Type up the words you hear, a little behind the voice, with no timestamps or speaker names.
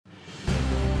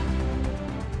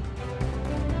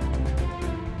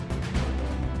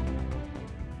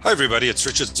Hi, everybody. It's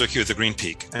Richard Zucchi with the Green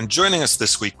Peak. And joining us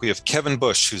this week, we have Kevin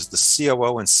Bush, who's the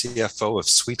COO and CFO of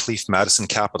Sweet Leaf Madison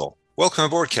Capital. Welcome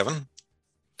aboard, Kevin.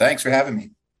 Thanks for having me.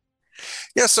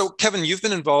 Yeah, so Kevin, you've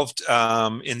been involved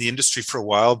in the industry for a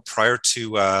while. Prior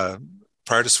to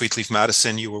Sweet Leaf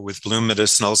Madison, you were with Bloom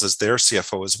Medicinals as their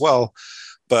CFO as well.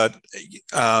 But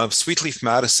Sweet Leaf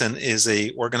Madison is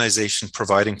a organization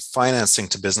providing financing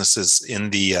to businesses in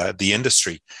the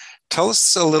industry. Tell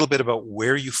us a little bit about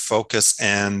where you focus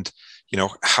and,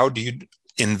 how do you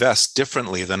invest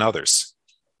differently than others?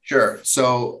 Sure.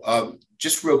 So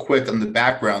just real quick on the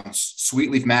background,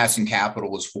 Sweet Leaf Madison Capital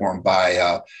was formed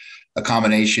by a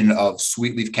combination of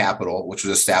Sweet Leaf Capital, which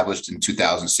was established in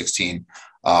 2016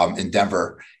 in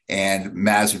Denver, and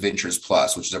Madison Ventures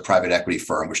Plus, which is a private equity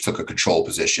firm, which took a control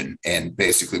position. And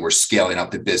basically, we're scaling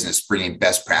up the business, bringing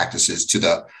best practices to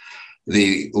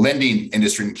the lending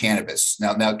industry in cannabis.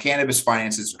 Now, cannabis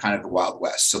finance is kind of the Wild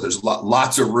West. So there's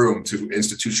lots of room to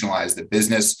institutionalize the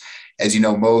business. As you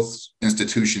know, most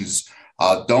institutions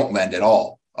don't lend at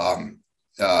all,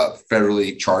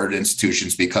 federally chartered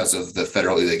institutions, because of the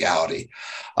federal illegality.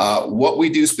 What we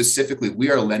do specifically, we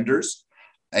are lenders,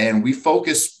 and we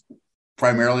focus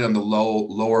primarily on the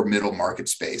lower middle market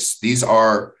space. These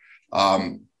are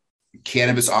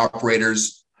cannabis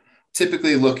operators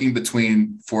typically looking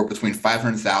between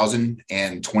 $500,000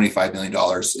 and $25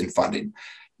 million in funding.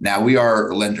 Now, we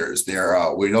are lenders.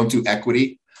 We don't do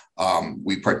equity.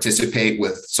 We participate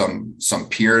with some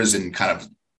peers and kind of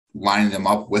lining them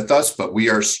up with us, but we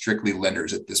are strictly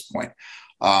lenders at this point.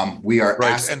 We are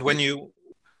right.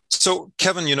 So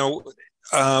Kevin,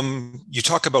 you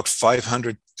talk about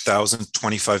 500,000,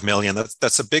 25 million.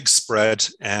 That's a big spread,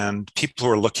 and people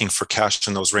who are looking for cash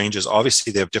in those ranges,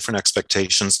 obviously they have different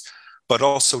expectations, but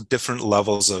also different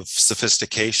levels of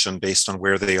sophistication based on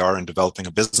where they are in developing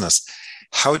a business.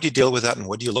 How do you deal with that, and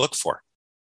what do you look for?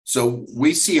 So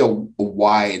we see a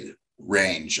wide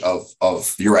range of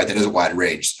you're right, that is a wide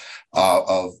range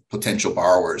of potential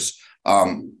borrowers.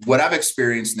 What I've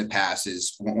experienced in the past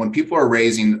is when people are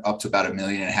raising up to about $1.5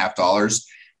 million,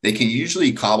 they can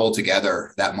usually cobble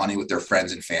together that money with their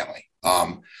friends and family.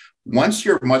 Once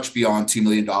you're much beyond $2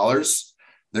 million,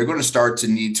 they're going to start to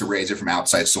need to raise it from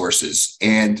outside sources.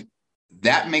 And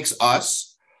that makes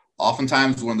us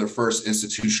oftentimes one of their first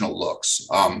institutional looks.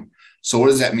 So what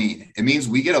does that mean? It means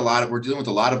we're dealing with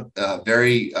a lot of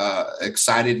very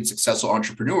excited and successful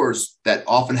entrepreneurs that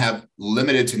often have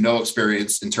limited to no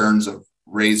experience in terms of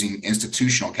raising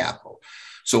institutional capital.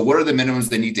 So what are the minimums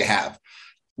they need to have?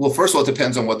 Well, first of all, it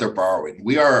depends on what they're borrowing.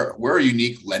 We're a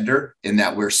unique lender in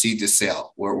that we're seed to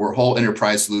sale. We're whole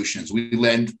enterprise solutions. We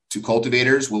lend to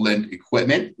cultivators. We'll lend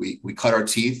equipment. We cut our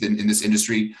teeth in this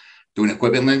industry doing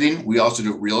equipment lending. We also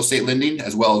do real estate lending,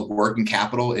 as well as working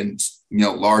capital and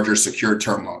larger secured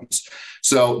term loans.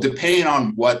 So depending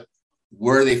on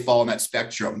where they fall in that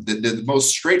spectrum, the most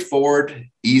straightforward,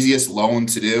 easiest loan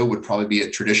to do would probably be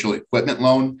a traditional equipment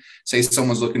loan. Say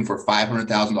someone's looking for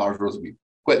 $500,000 worth of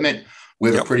equipment. We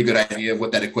have a pretty good idea of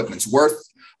what that equipment's worth.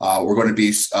 We're going to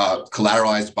be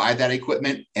collateralized by that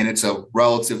equipment, and it's a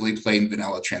relatively plain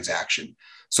vanilla transaction.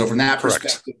 So from that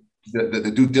perspective,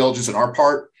 the due diligence on our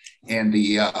part and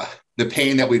the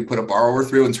pain that we put a borrower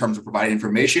through in terms of providing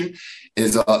information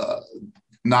is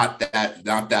not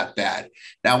that bad.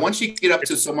 Now, once you get up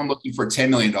to someone looking for $10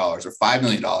 million or $5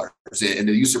 million, and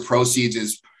the use of proceeds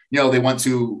is, they want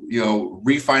to,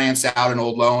 refinance out an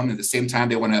old loan. At the same time,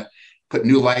 they want to put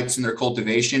new lights in their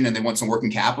cultivation and they want some working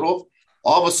capital,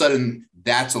 all of a sudden,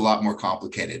 that's a lot more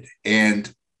complicated. And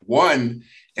one,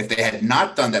 if they had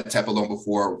not done that type of loan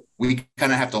before, we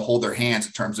kind of have to hold their hands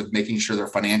in terms of making sure their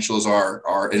financials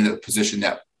are in a position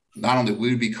that not only we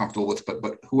would be comfortable with, but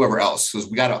whoever else, because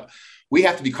we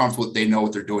have to be comfortable that they know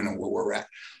what they're doing and where we're at.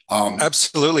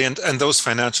 Absolutely. And those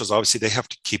financials, obviously, they have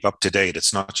to keep up to date.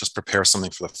 It's not just prepare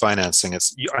something for the financing.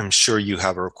 I'm sure you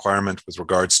have a requirement with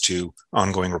regards to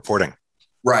ongoing reporting.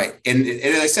 Right. And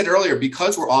as I said earlier,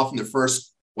 because we're often the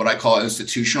first, what I call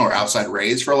institutional or outside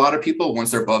raise for a lot of people,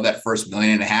 once they're above that first $1.5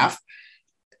 million,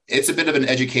 it's a bit of an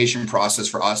education process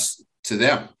for us to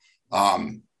them.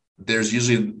 There's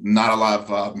usually not a lot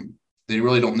of, they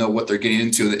really don't know what they're getting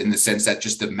into, in the sense that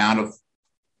just the amount of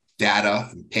data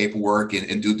and paperwork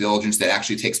and due diligence that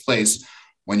actually takes place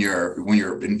when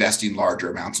you're investing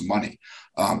larger amounts of money.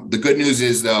 The good news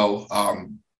is, though,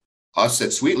 us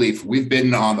at Sweet Leaf, we've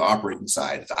been on the operating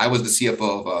side. I was the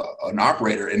CFO of an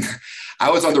operator, and I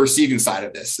was on the receiving side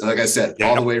of this. Like I said,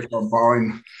 all the way from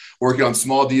working on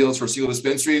small deals for single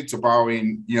dispensary to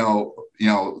borrowing, $10,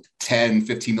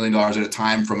 $15 million at a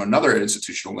time from another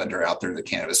institutional lender out there in the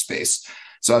cannabis space.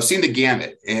 So I've seen the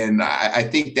gamut, and I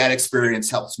think that experience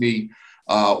helps me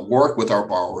work with our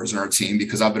borrowers and our team,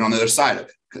 because I've been on the other side of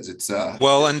it. Because it's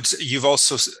well, and you've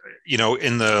also,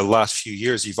 in the last few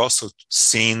years, you've also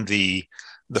seen the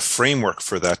framework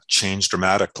for that change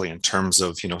dramatically in terms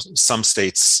of, some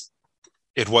states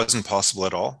it wasn't possible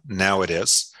at all. Now it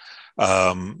is.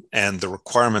 And the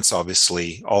requirements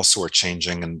obviously also are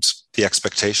changing, and the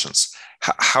expectations.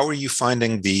 How are you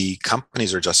finding the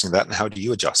companies are adjusting that, and how do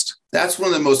you adjust? That's one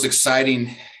of the most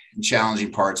exciting and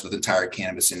challenging parts with the entire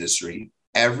cannabis industry.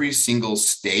 Every single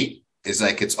state is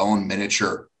like its own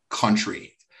miniature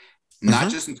country,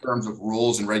 not just in terms of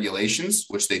rules and regulations,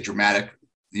 which they dramatic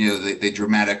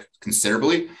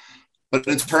considerably, but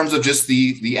in terms of just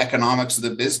the economics of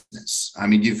the business. I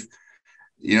mean, you've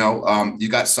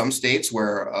got some states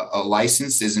where a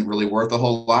license isn't really worth a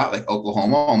whole lot, like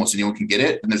Oklahoma, almost anyone can get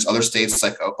it. And there's other states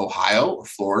like Ohio or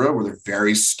Florida where they're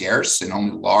very scarce and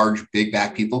only large, big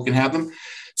back people can have them.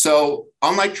 So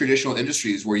unlike traditional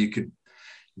industries where you could,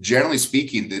 generally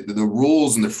speaking, the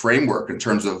rules and the framework in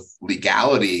terms of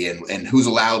legality and who's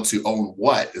allowed to own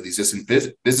what of these different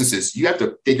businesses, you have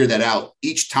to figure that out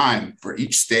each time for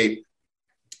each state.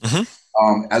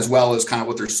 As well as kind of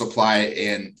what their supply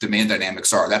and demand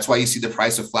dynamics are. That's why you see the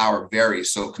price of flower vary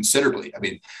so considerably. I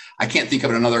mean, I can't think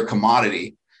of another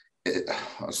commodity.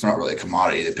 It's not really a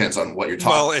commodity. It depends on what you're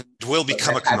talking about. Well, it will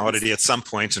become a commodity at some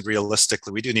point. And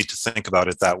realistically, we do need to think about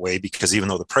it that way, because even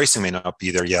though the pricing may not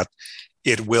be there yet,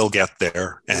 it will get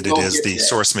there. And it is the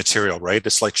source material, right?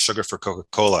 It's like sugar for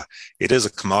Coca-Cola. It is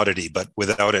a commodity, but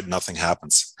without it, nothing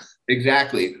happens.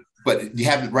 Exactly. But you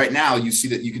have right now, you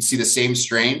can see the same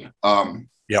strain,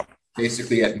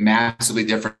 basically at massively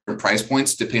different price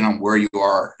points, depending on where you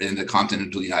are in the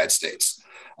continental United States.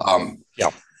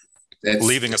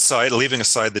 Leaving aside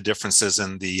the differences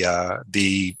in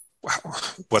the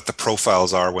what the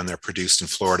profiles are when they're produced in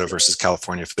Florida versus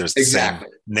California, if there's the same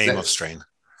name of strain.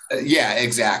 Yeah,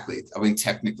 exactly. I mean,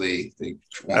 technically,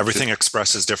 everything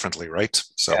expresses differently, right?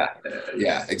 So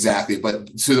yeah, exactly.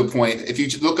 But to the point, if you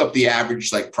look up the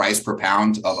average price per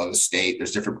pound of a state,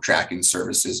 there's different tracking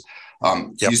services.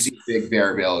 You see big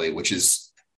variability,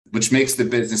 which makes the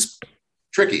business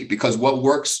tricky, because what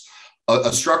works,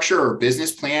 a structure or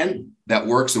business plan that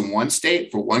works in one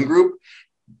state for one group,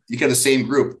 you get the same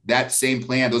group, that same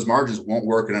plan, those margins won't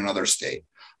work in another state.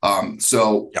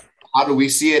 How do we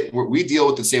see it? We deal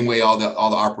with the same way all the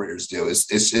operators do.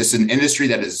 It's an industry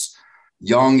that is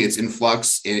young, it's in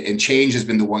flux, and change has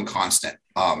been the one constant.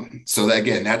 So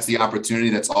again, that's the opportunity.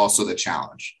 That's also the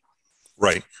challenge.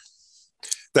 Right.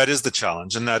 That is the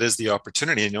challenge, and that is the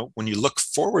opportunity. When you look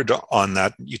forward on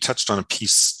that, you touched on a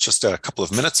piece just a couple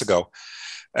of minutes ago.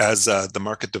 As the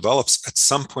market develops, at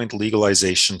some point,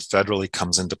 legalization federally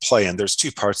comes into play. And there's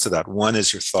two parts to that. One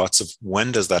is your thoughts of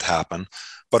when does that happen?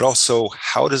 But also,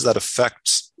 how does that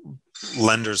affect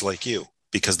lenders like you?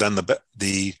 Because then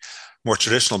the more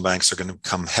traditional banks are going to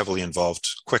become heavily involved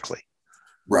quickly.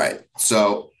 Right.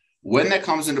 So when that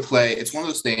comes into play, it's one of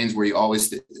those things where you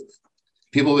always,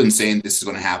 people have been saying this is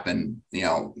going to happen,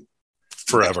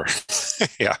 forever.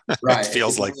 Yeah. Right. It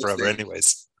feels like forever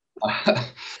anyways.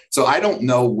 So I don't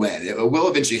know when it will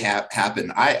eventually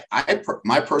happen.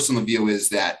 My personal view is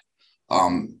that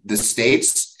the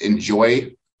states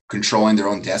enjoy controlling their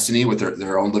own destiny with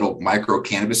their own little micro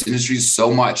cannabis industries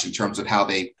so much in terms of how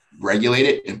they regulate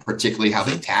it, and particularly how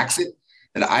they tax it,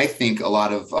 that I think a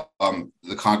lot of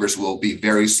the Congress will be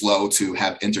very slow to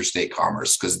have interstate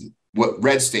commerce. Because what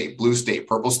red state, blue state,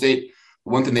 purple state,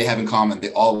 one thing they have in common,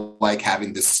 they all like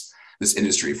having this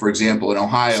industry. For example, in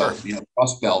Ohio,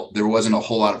 Rust Belt, there wasn't a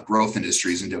whole lot of growth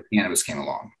industries until cannabis came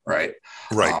along, right?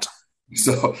 Right.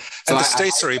 So the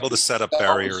states are able to set up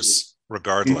barriers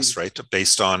regardless, right?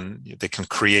 Based on, they can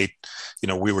create,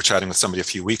 we were chatting with somebody a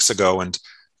few weeks ago, and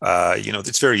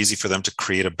it's very easy for them to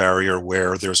create a barrier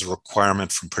where there's a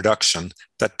requirement from production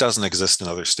that doesn't exist in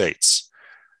other states.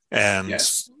 And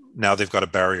now they've got a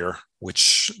barrier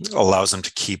which allows them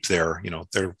to keep their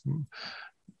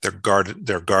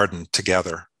garden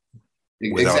together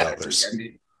without others. I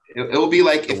mean, it will be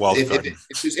like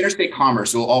if there's interstate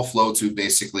commerce, it will all flow to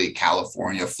basically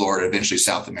California, Florida, eventually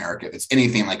South America. If it's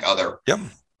anything like other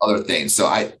things.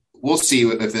 So we'll see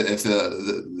if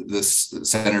the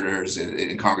senators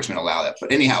and congressmen allow that.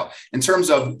 But anyhow, in terms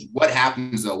of what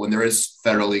happens though when there is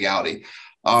federal legality,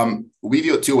 we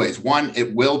view it two ways. One,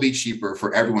 it will be cheaper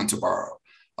for everyone to borrow,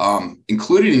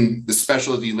 including the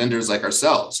specialty lenders like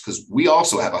ourselves, because we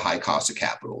also have a high cost of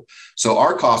capital. So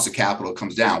our cost of capital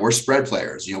comes down. We're spread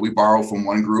players. We borrow from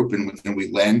one group and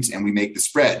we lend and we make the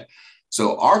spread.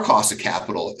 So our cost of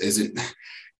capital isn't,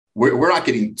 we're not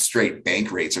getting straight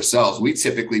bank rates ourselves. We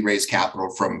typically raise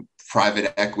capital from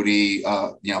private equity,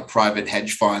 private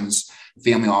hedge funds,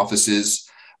 family offices.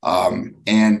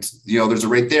 And, there's a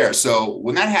rate there. So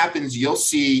when that happens, you'll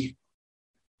see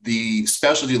the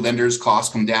specialty lenders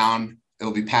costs come down.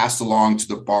 It'll be passed along to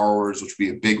the borrowers, which will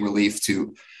be a big relief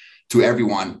to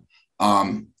everyone.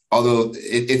 Although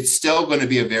it's still going to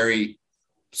be a very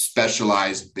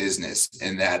specialized business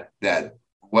in that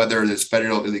whether there's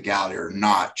federal illegality or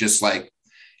not, just like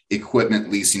equipment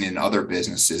leasing in other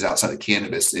businesses outside of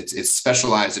cannabis, it's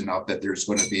specialized enough that there's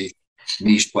going to be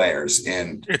niche players,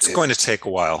 and it's going to take a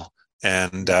while.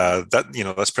 And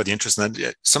that's pretty interesting.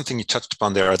 And something you touched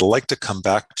upon there, I'd like to come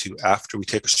back to after we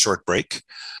take a short break.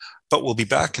 But we'll be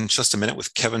back in just a minute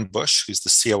with Kevin Bush, who's the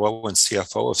COO and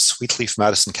CFO of Sweet Leaf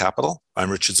Madison Capital. I'm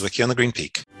Richard Zwicky on the Green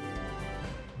Peak.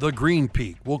 The Green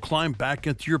Peak will climb back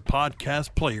into your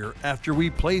podcast player after we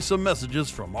play some messages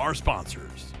from our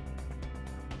sponsors.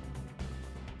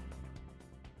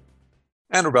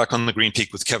 And we're back on the Green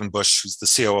Peak with Kevin Bush, who's the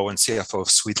COO and CFO of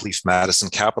Sweet Leaf Madison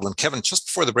Capital. And Kevin, just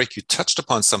before the break, you touched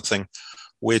upon something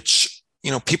which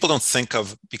people don't think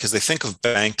of, because they think of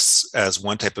banks as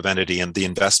one type of entity, and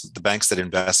the banks that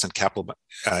invest in capital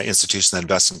institutions that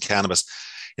invest in cannabis.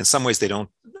 In some ways, they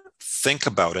don't think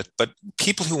about it, but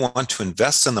people who want to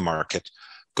invest in the market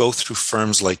go through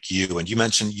firms like you. And you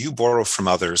mentioned you borrow from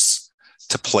others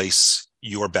to place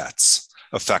your bets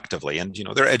effectively. And,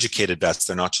 they're educated bets.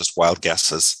 They're not just wild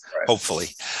guesses, right. Hopefully.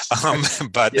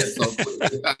 But yes,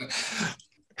 hopefully.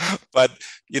 But,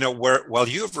 while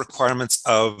you have requirements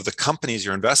of the companies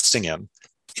you're investing in,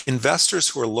 investors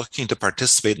who are looking to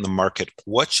participate in the market,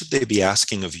 what should they be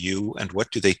asking of you, and what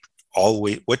do they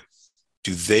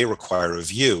require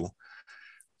of you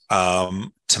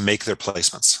to make their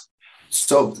placements?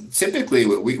 So typically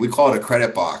we call it a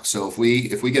credit box. So if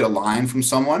we get a line from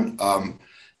someone,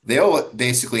 they'll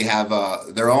basically have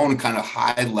their own kind of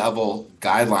high level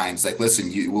guidelines. Like,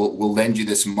 listen, we'll lend you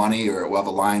this money, or we'll have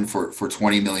a line for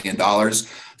 $20 million.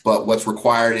 But what's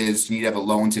required is you need to have a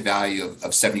loan to value of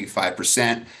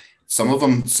 75%. Some of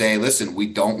them say, listen, we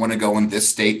don't want to go in this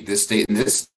state, and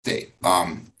this state.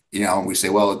 We say,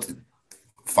 well,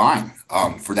 fine.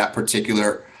 For that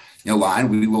particular line,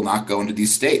 we will not go into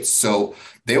these states. So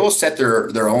they will set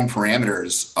their own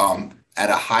parameters at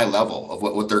a high level of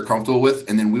what they're comfortable with,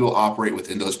 and then we will operate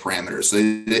within those parameters. So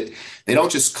they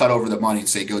don't just cut over the money and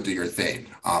say, go do your thing.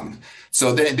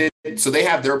 So they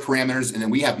have their parameters, and then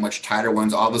we have much tighter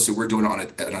ones. Obviously, we're doing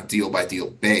it on a deal by deal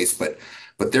base, but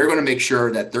they're going to make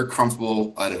sure that they're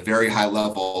comfortable at a very high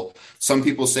level. Some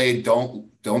people say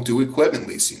don't do equipment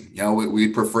leasing. We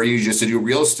prefer you just to do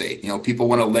real estate. People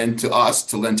want to lend to us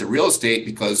to lend to real estate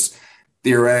because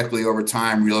theoretically over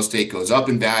time real estate goes up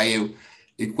in value.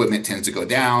 Equipment tends to go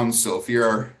down. So if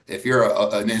you're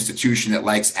an institution that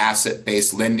likes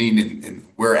asset-based lending, and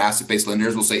we're asset-based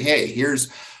lenders, we'll say, hey,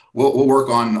 we'll work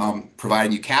on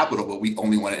providing you capital, but we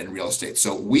only want it in real estate.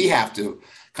 So we have to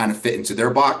kind of fit into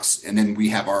their box, and then we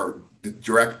have the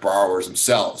direct borrowers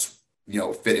themselves,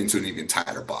 fit into an even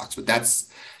tighter box. But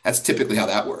that's typically how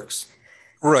that works.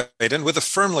 Right. And with a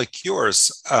firm like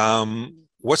yours,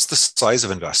 what's the size of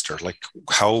investor? Like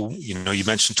how, you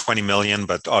mentioned 20 million,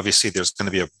 but obviously there's going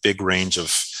to be a big range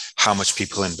of how much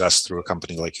people invest through a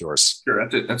company like yours. Sure.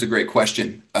 That's a great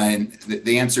question. And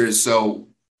the answer is, so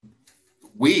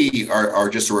we are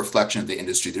just a reflection of the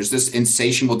industry. There's this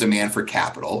insatiable demand for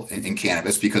capital in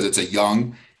cannabis because it's a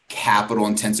young, capital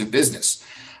intensive business.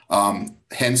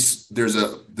 Hence there's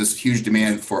this huge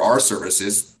demand for our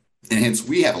services, and hence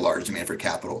we have a large demand for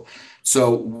capital.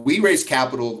 So we raise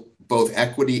capital, both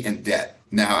equity and debt.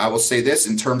 Now, I will say this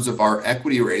in terms of our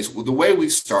equity raise. Well, the way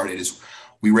we've started is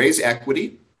we raise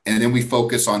equity and then we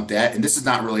focus on debt. And this is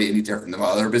not really any different than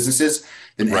other businesses.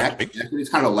 Then right. Equity is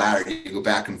kind of a ladder. You go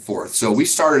back and forth. So we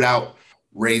started out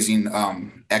raising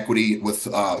equity with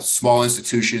small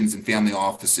institutions and family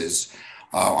offices.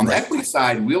 On the equity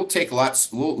side, we'll take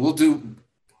lots. We'll do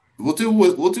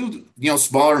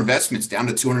smaller investments down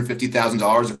to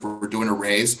 $250,000 if we're doing a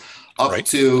raise, up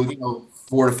to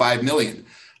 $4 to $5 million.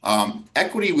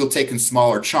 Equity we'll take in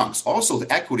smaller chunks. Also,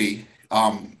 the equity,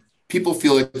 people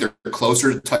feel like they're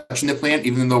closer to touching the plant,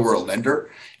 even though we're a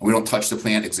lender and we don't touch the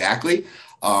plant exactly.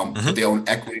 But they own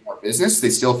equity in our business. They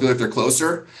still feel like they're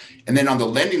closer. And then on the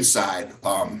lending side,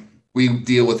 we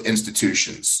deal with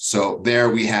institutions. So there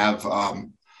we have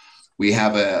an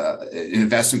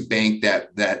investment bank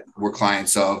that we're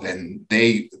clients of, and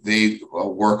they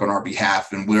work on our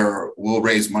behalf, and we'll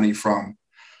raise money from.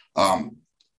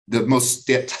 The most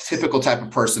typical type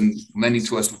of person lending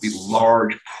to us would be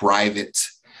large private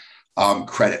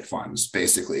credit funds.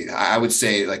 Basically, I would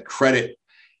say like credit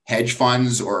hedge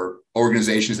funds or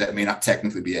organizations that may not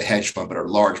technically be a hedge fund, but are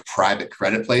large private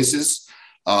credit places.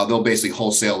 They'll basically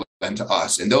wholesale than to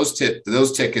us. And those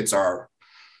tickets are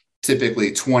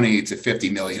typically 20 to 50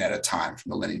 million at a time from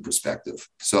the lending perspective.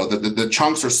 So the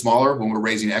chunks are smaller when we're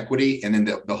raising equity, and then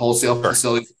the wholesale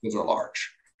facilities, those are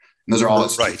large. And those are all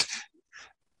right.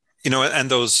 And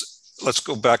those, let's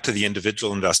go back to the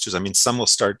individual investors. I mean, some will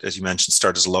start, as you mentioned,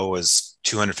 start as low as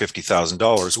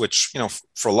 $250,000, which,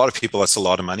 for a lot of people, that's a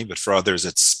lot of money, but for others,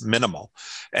 it's minimal.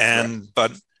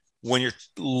 But when you're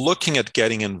looking at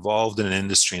getting involved in an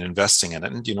industry and investing in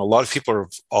it, and, a lot of people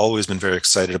have always been very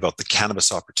excited about the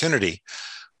cannabis opportunity,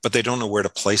 but they don't know where to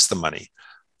place the money.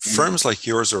 Firms like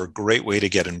yours are a great way to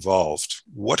get involved.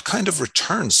 What kind of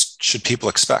returns should people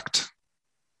expect?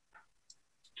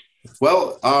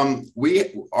 Well,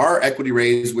 our equity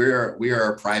raise, we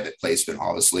are a private placement,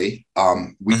 obviously.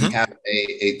 We have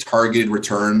a targeted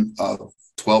return of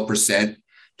 12%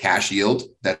 cash yield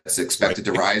that's expected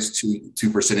to rise to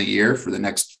 2% a year for the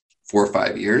next 4 or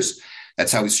 5 years.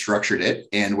 That's how we structured it.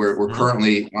 And we're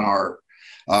currently on our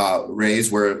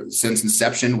raise, where since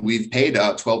inception, we've paid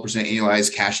a 12%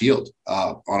 annualized cash yield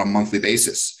on a monthly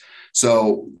basis.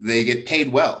 So they get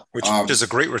paid well. Which is a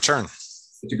great return.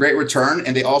 It's a great return.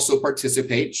 And they also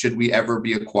participate, should we ever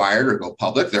be acquired or go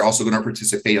public, they're also going to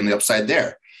participate on the upside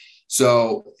there.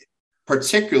 So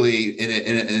particularly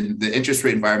in the interest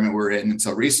rate environment we're in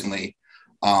until recently,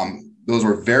 those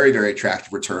were very, very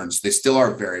attractive returns. They still are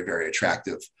very, very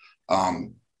attractive.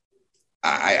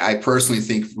 I personally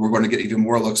think we're going to get even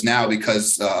more looks now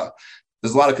because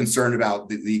there's a lot of concern about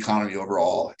the economy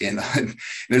overall. And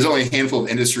there's only a handful of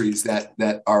industries that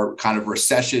are kind of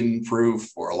recession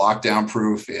proof or lockdown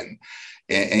proof. And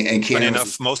funny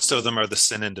enough, most of them are the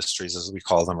sin industries, as we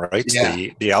call them, right? Yeah.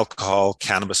 The alcohol,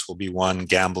 cannabis will be one,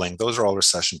 gambling, those are all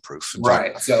recession proof.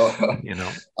 Right. So,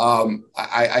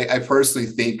 I personally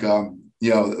think,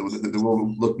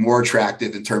 will look more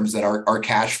attractive in terms that our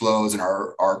cash flows and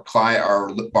our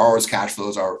borrowers' cash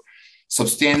flows are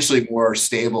substantially more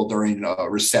stable during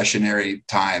recessionary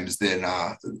times than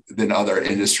other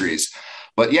industries.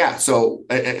 But yeah, so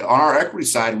on our equity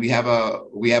side, we have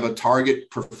a target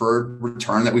preferred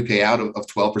return that we pay out of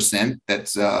 12%.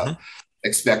 That's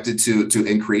expected to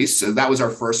increase. So that was our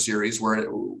first series.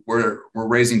 We're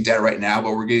raising debt right now,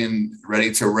 but we're getting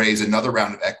ready to raise another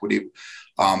round of equity.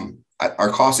 Our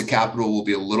cost of capital will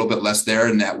be a little bit less there,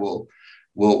 and that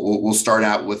we'll start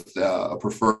out with a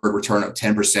preferred return of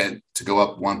 10% to go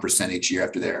up 1% each year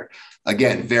after there.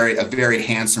 Again, a very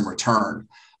handsome return,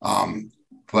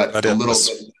 but a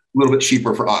little bit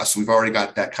cheaper for us. We've already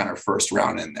got that kind of first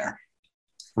round in there.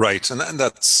 Right, and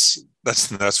that's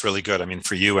really good. I mean,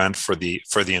 for you and for the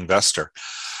investor.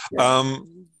 Yeah.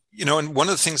 And one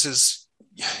of the things is,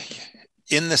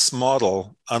 in this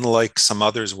model, unlike some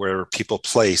others where people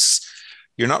place,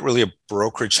 you're not really a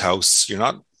brokerage house. You're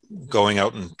not going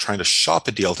out and trying to shop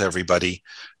a deal to everybody.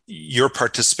 You're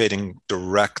participating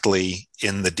directly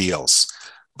in the deals.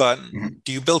 But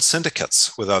do you build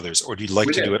syndicates with others, or do you like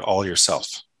to do it all yourself?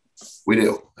 We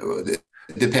do. It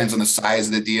depends on the size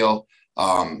of the deal.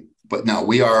 But no,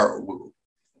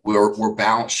 we're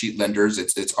balance sheet lenders.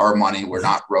 It's our money. We're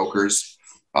not brokers.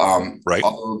 Right.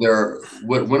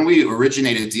 When we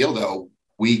originate a deal, though,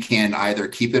 we can either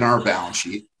keep it on our balance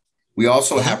sheet. We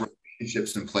also have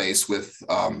relationships in place with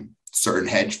certain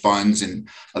hedge funds and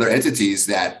other entities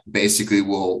that basically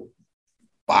will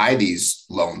buy these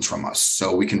loans from us.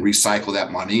 So we can recycle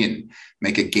that money and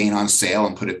make a gain on sale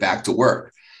and put it back to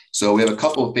work. So we have a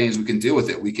couple of things we can do with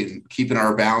it. We can keep it on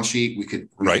our balance sheet. We can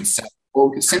sell, or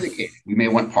we can syndicate. We may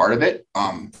want part of it.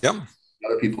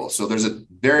 Other people. So there's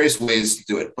various ways to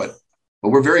do it, but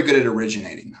we're very good at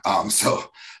originating. So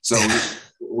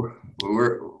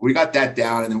we got that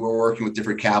down, and then we're working with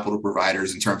different capital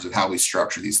providers in terms of how we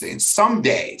structure these things.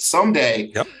 Someday,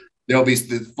 there'll be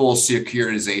the full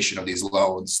securitization of these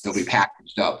loans. They'll be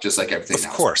packaged up just like everything else.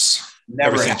 Of course.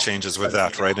 Everything changes with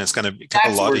that, right? And it's going to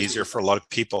become a lot easier for a lot of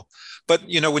people. But,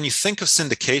 when you think of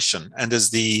syndication, and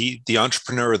as the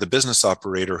entrepreneur or the business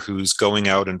operator who's going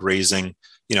out and raising,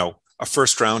 a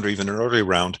first round or even an early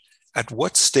round, at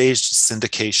what stage does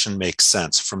syndication make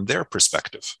sense from their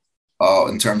perspective?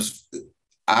 Oh,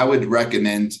 I would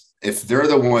recommend, if they're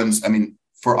the ones,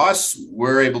 for us,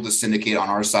 we're able to syndicate on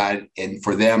our side, and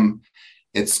for them,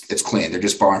 it's clean. They're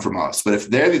just borrowing from us. But if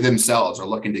they themselves are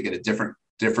looking to get a different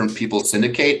people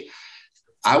syndicate,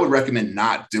 I would recommend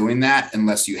not doing that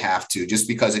unless you have to, just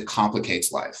because it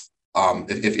complicates life.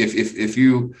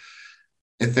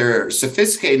 If they're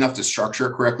sophisticated enough to structure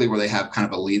it correctly, where they have kind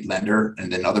of a lead lender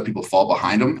and then other people fall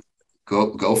behind them,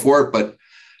 go for it. But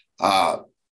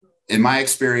in my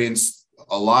experience,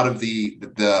 a lot of the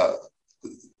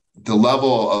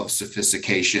level of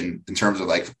sophistication in terms of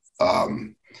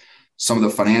some of the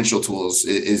financial tools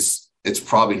it's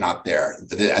probably not there.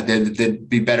 They'd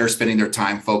be better spending their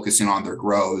time focusing on their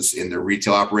grows in their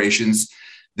retail operations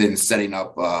than setting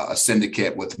up a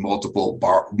syndicate with multiple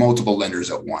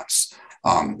lenders at once.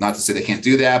 Not to say they can't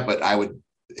do that, but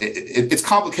it's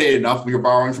complicated enough when you're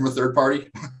borrowing from a third party,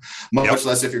 much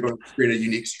less if you're going to create a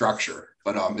unique structure.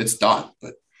 But it's done.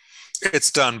 But it's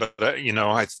done. But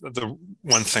the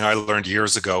one thing I learned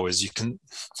years ago is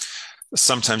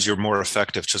sometimes you're more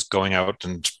effective just going out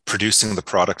and producing the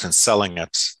product and selling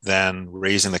it than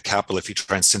raising the capital if you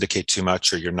try and syndicate too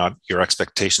much or your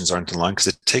expectations aren't in line because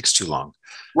it takes too long.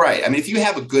 Right. I mean, if you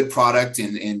have a good product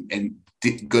and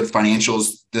good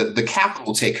financials, the capital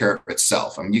will take care of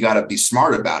itself. I mean, you got to be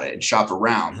smart about it and shop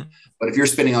around. Mm-hmm. But if you're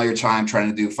spending all your time trying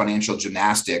to do financial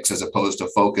gymnastics as opposed to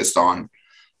focused on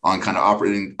kind of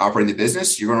operating the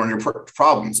business, you're going to run your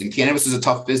problems. And cannabis is a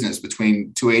tough business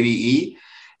between 280E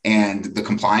and the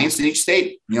compliance in each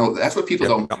state. That's what people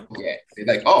don't get. They're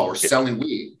like, oh, we're selling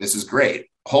weed. This is great.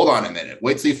 Hold on a minute.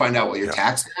 Wait till you find out what you're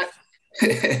taxed at.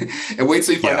 And wait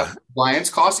till you find out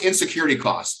compliance costs and security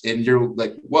costs. And you're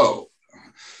like, whoa.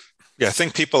 Yeah, I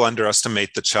think people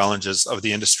underestimate the challenges of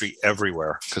the industry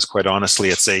everywhere because, quite honestly,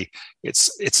 it's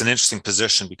an interesting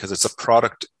position because it's a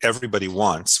product everybody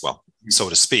wants, well, so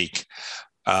to speak,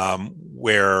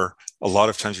 where a lot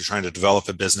of times you're trying to develop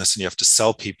a business and you have to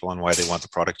sell people on why they want the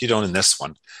product. You don't in this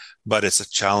one, but it's a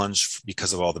challenge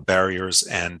because of all the barriers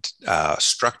and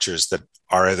structures that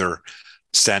are either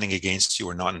standing against you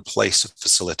or not in place to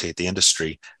facilitate the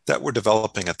industry that we're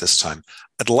developing at this time.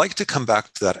 I'd like to come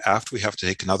back to that after we have to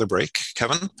take another break,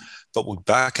 Kevin, but we'll be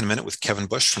back in a minute with Kevin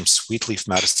Bush from Sweet Leaf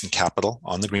Madison Capital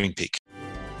on the Green Peak.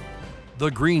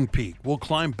 The Green Peak will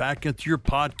climb back into your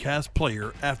podcast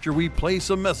player after we play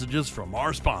some messages from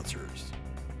our sponsors.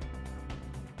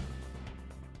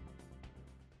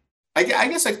 I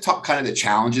guess I talk kind of the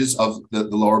challenges of the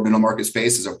lower middle market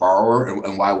space as a borrower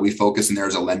and why we focus in there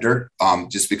as a lender.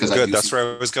 Just because that's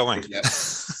where I was going.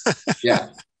 Yeah.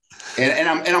 And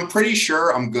I'm pretty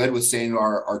sure I'm good with saying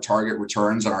our target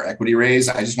returns on our equity raise.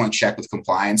 I just want to check with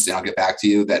compliance and I'll get back to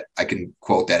you that I can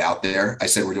quote that out there. I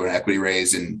said we're doing an equity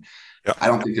raise and I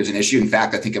don't think there's an issue. In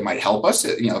fact, I think it might help us.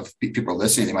 If people are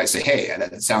listening, they might say, hey,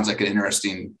 that sounds like an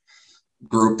interesting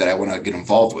group that I want to get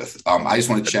involved with. I just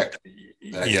want to check.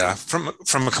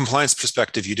 From a compliance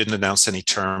perspective, you didn't announce any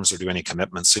terms or do any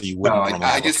commitments, so you wouldn't. No,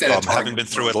 I just said it. Having been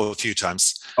through it a few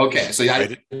times. Okay, so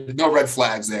no red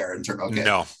flags there in terms. Okay.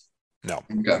 No,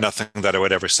 okay. Nothing that I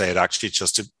would ever say. It actually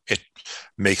it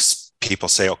makes people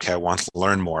say, okay, I want to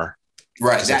learn more.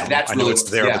 Right. I know it's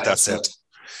there, but that's it.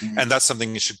 Mm-hmm. And that's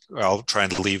something I'll try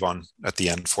and leave on at the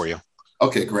end for you.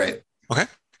 Okay, great. Okay.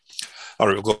 All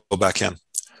right, we'll go back in.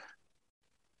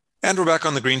 And we're back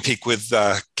on the Green Peak with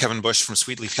Kevin Bush from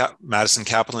Sweet Leaf Madison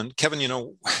Capital. And Kevin,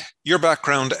 your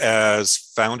background as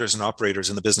founders and operators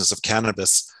in the business of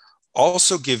cannabis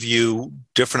also give you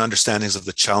different understandings of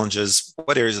the challenges,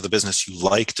 what areas of the business you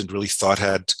liked and really thought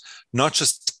had not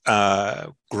just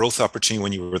growth opportunity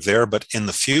when you were there, but in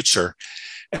the future.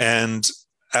 And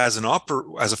as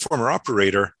a former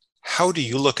operator, how do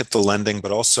you look at the lending,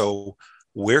 but also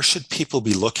where should people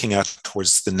be looking at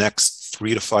towards the next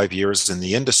 3 to 5 years in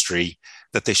the industry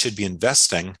that they should be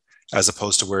investing as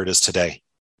opposed to where it is today?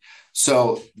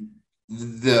 So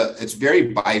it's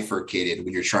very bifurcated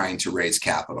when you're trying to raise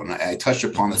capital. And I touched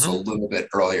upon this a little bit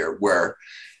earlier, where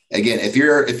again, if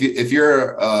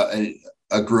you're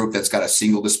a group that's got a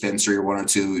single dispensary or one or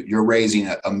two, you're raising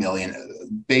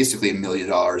basically $1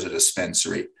 million at a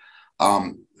dispensary.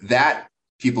 That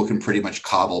people can pretty much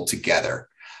cobble together.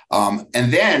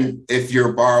 And then if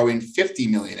you're borrowing 50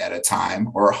 million at a time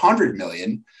or 100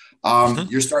 million,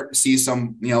 you're starting to see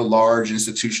some, large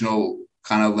institutional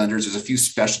kind of lenders. There's a few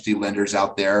specialty lenders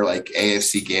out there like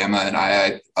AFC Gamma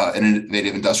and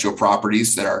Innovative Industrial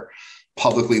Properties that are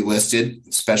publicly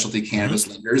listed specialty cannabis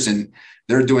lenders, and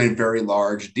they're doing very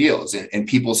large deals. And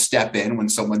people step in when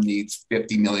someone needs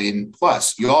 50 million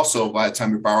plus. You also, by the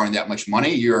time you're borrowing that much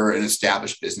money, you're an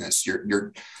established business.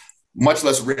 You're much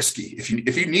less risky. If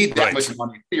you need that much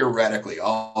money, theoretically,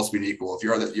 all else being equal, if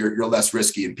you're less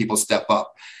risky and people step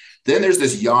up. Then there's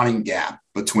this yawning gap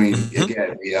between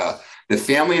again the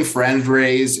family and friends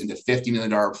raise and the $50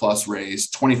 million plus raise,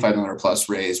 $25 million plus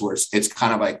raise, where it's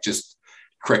kind of like just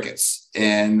crickets.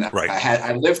 And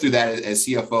I lived through that as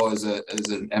CFO as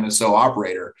an MSO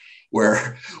operator,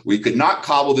 where we could not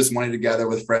cobble this money together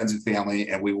with friends and family,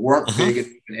 and we weren't big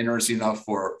and interesting enough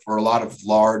for a lot of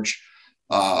large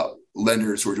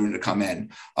lenders who are doing to come in.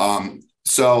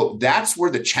 So that's where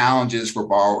the challenge is for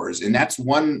borrowers. And that's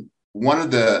one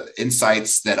of the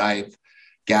insights that I've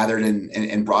gathered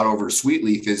and brought over to Sweet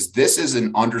Leaf is this is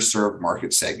an underserved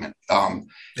market segment.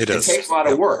 It takes a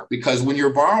lot of work because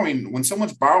when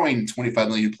someone's borrowing 25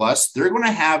 million plus, they're going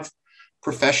to have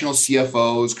professional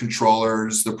CFOs,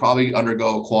 controllers. They'll probably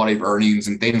undergo quality of earnings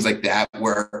and things like that,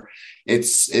 where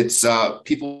it's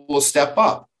people will step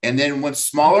up. And then when it's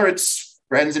smaller, it's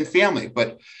friends and family.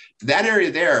 But that area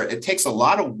there, it takes a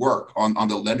lot of work on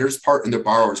the lender's part and the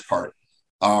borrower's part.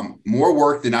 More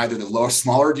work than either the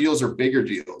smaller deals or bigger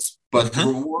deals. But the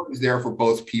reward is there for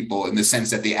both people in the sense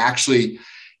that you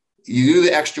do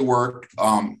the extra work,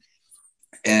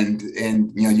 and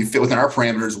you fit within our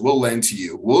parameters. We'll lend to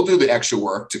you. We'll do the extra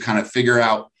work to kind of figure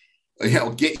out,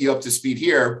 get you up to speed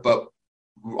here. But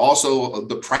also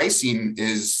the pricing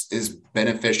is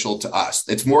beneficial to us.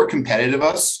 It's more competitive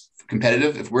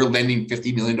if we're lending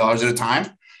 $50 million at a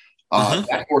time.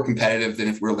 That's more competitive than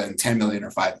if we're lending 10 million or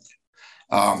 5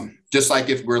 million. Just like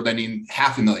if we're lending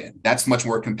 $500,000, that's much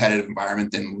more competitive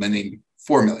environment than lending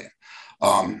 4 million.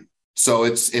 So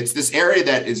it's this area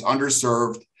that is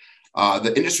underserved.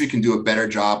 The industry can do a better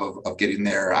job of getting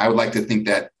there. I would like to think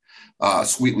that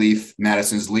Sweet Leaf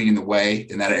Madison is leading the way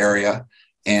in that area.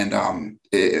 And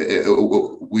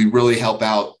we really help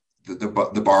out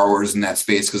the borrowers in that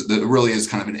space because it really is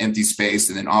kind of an empty space.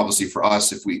 And then obviously for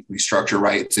us, if we structure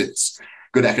right, it's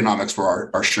good economics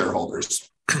for our shareholders.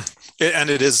 And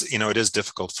it is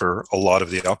difficult for a lot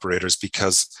of the operators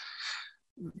because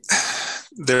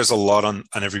there's a lot on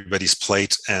everybody's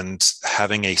plate, and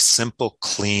having a simple,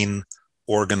 clean,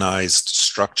 organized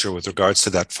structure with regards to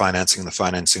that financing and the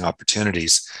financing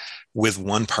opportunities with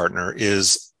one partner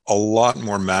is a lot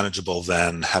more manageable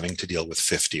than having to deal with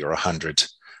 50 or 100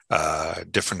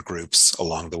 different groups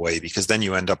along the way, because then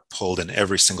you end up pulled in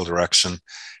every single direction,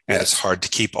 and it's hard to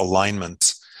keep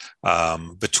alignment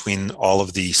between all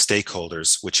of the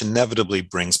stakeholders, which inevitably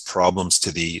brings problems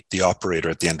to the operator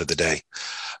at the end of the day.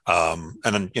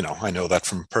 And I know that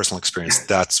from personal experience,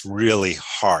 that's really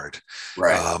hard.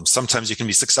 Right. Sometimes you can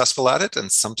be successful at it,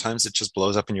 and sometimes it just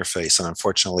blows up in your face. And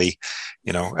unfortunately,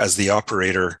 as the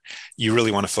operator, you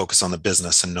really want to focus on the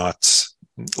business and not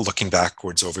looking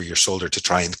backwards over your shoulder to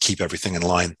try and keep everything in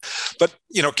line. But,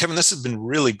 Kevin, this has been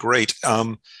really great.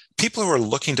 People who are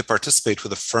looking to participate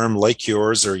with a firm like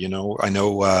yours, or, I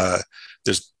know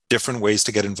there's different ways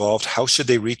to get involved. How should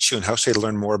they reach you, and how should they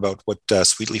learn more about what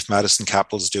Sweet Leaf Madison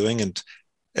Capital is doing and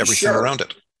everything around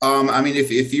it?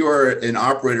 If you are an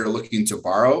operator looking to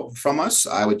borrow from us,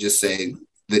 I would just say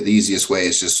the easiest way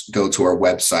is just go to our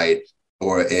website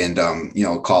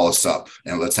and call us up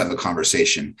and let's have a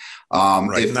conversation.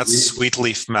 Right. And that's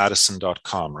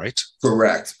sweetleafmadison.com, right?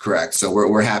 Correct. So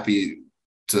we're happy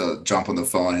to jump on the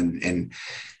phone and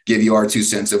give you our 2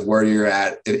 cents of where you're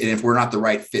at. And if we're not the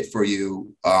right fit for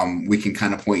you, we can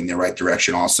kind of point in the right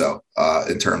direction also,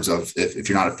 in terms of if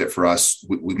you're not a fit for us,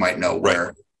 we might know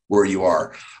where you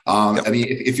are.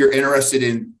 If you're interested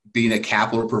in being a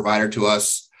capital provider to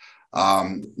us,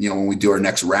 when we do our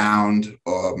next round,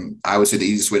 I would say the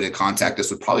easiest way to contact us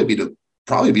would probably be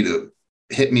to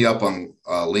hit me up on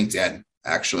LinkedIn,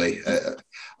 actually.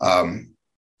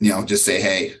 Just say,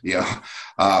 hey,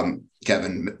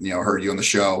 Kevin, heard you on the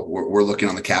show. We're looking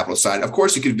on the capital side. Of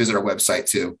course, you can visit our website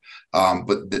too.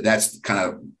 But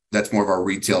that's more of our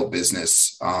retail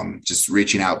business. Just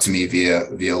reaching out to me via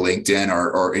LinkedIn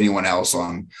or anyone else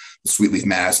on the Sweet Leaf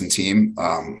Madison team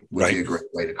would be a great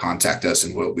way to contact us,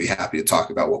 and we'll be happy to talk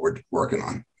about what we're working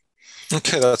on.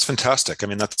 Okay, that's fantastic.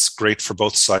 That's great for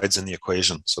both sides in the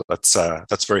equation. So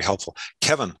that's very helpful.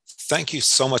 Kevin, thank you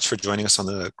so much for joining us on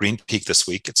the Green Peak this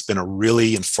week. It's been a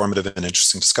really informative and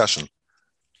interesting discussion.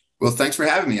 Well, thanks for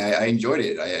having me. I enjoyed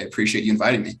it. I appreciate you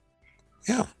inviting me.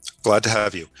 Yeah, glad to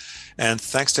have you. And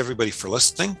thanks to everybody for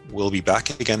listening. We'll be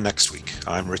back again next week.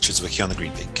 I'm Richard Zwicky on the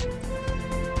Green Peak.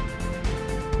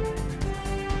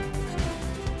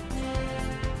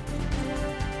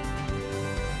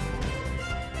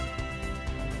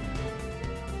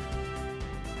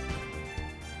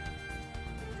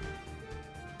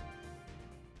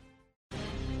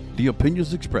 The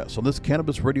opinions expressed on this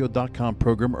CannabisRadio.com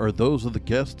program are those of the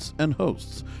guests and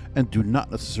hosts and do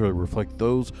not necessarily reflect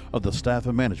those of the staff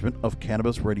and management of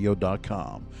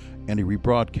CannabisRadio.com. Any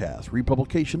rebroadcast,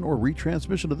 republication, or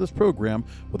retransmission of this program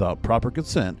without proper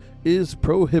consent is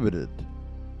prohibited.